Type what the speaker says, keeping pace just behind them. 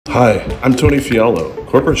Hi, I'm Tony Fialho,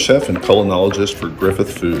 corporate chef and culinologist for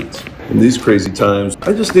Griffith Foods. In these crazy times,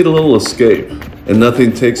 I just need a little escape, and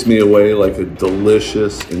nothing takes me away like a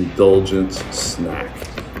delicious, indulgent snack.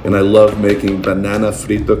 And I love making banana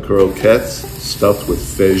frito croquettes stuffed with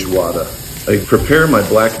feijoada. I prepare my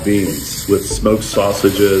black beans with smoked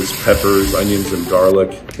sausages, peppers, onions, and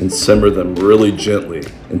garlic, and simmer them really gently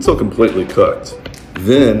until completely cooked.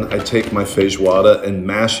 Then I take my feijoada and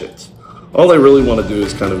mash it. All I really want to do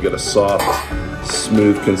is kind of get a soft,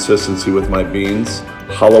 smooth consistency with my beans,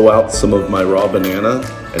 hollow out some of my raw banana,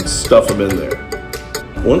 and stuff them in there.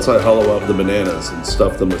 Once I hollow out the bananas and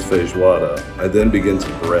stuff them with feijoada, I then begin to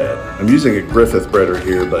bread. I'm using a Griffith breader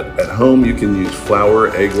here, but at home you can use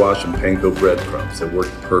flour, egg wash, and panko breadcrumbs. They work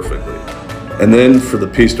perfectly. And then for the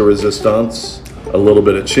piece de resistance, a little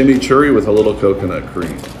bit of chimichurri with a little coconut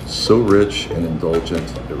cream. So rich and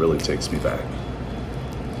indulgent, it really takes me back.